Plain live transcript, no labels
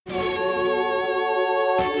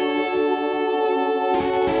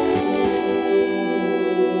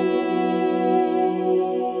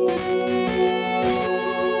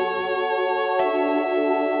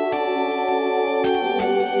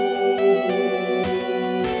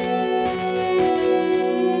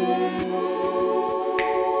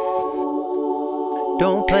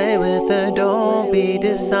play with her, don't be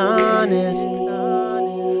dishonest.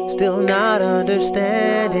 Still not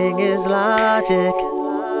understanding his logic.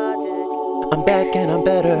 I'm back and I'm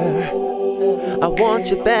better. I want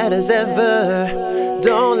you bad as ever.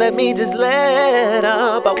 Don't let me just let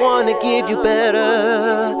up. I wanna give you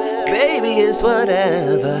better. Baby, it's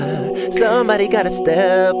whatever. Somebody gotta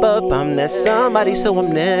step up. I'm that somebody, so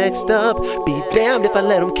I'm next up. Be damned if I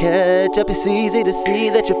let them catch up. It's easy to see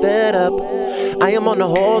that you're fed up. I am on a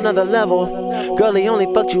whole nother level. Girl, he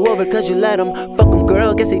only fucked you over cause you let him. Fuck him,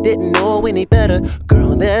 girl, guess he didn't know any better.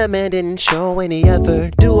 Girl, that man didn't show any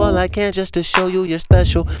effort. Do all I can just to show you you're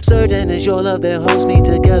special. Certain is your love that holds me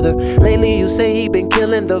together. Lately you say he been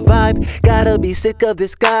killing the vibe. Gotta be sick of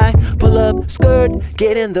this guy. Pull up, skirt,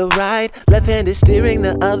 get in the ride. Left hand is steering,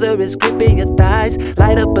 the other is gripping your thighs.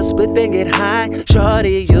 Light up a split and get high.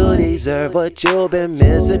 Shorty, you deserve what you've been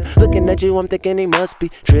missing. Looking at you, I'm thinking he must be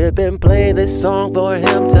tripping. Play this song for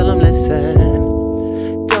him, tell him listen.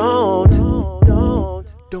 Don't.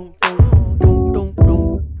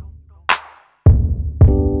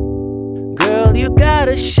 Girl, you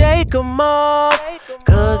gotta shake him off,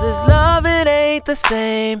 cause his loving ain't the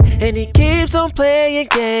same. And he keeps on playing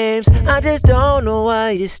games. I just don't know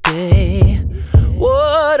why you stay.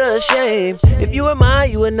 What a shame. If you were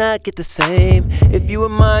mine, you would not get the same. If you were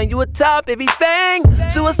mine, you would top everything.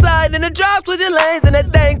 Suicide in the drops with your lanes and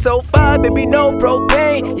that thing. So fine, baby, no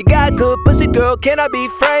propane. You got good pussy, girl, can I be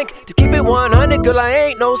frank? To keep it 100, girl, I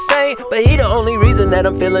ain't no saint. But he the only reason that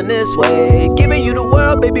I'm feeling this way. Giving you the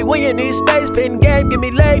world, baby, when you need space. Pin game, give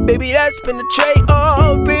me late, baby, that's penetrate.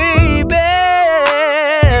 Oh, baby,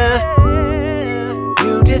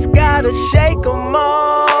 you just gotta shake 'em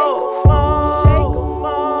off.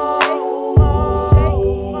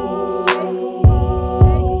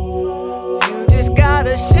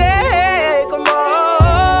 Gotta shake 'em off,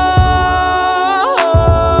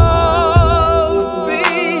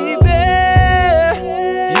 baby.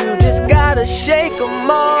 You just gotta shake 'em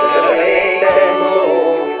off.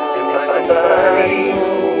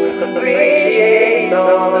 Appreciate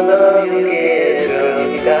all the love you give, girl.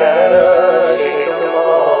 You gotta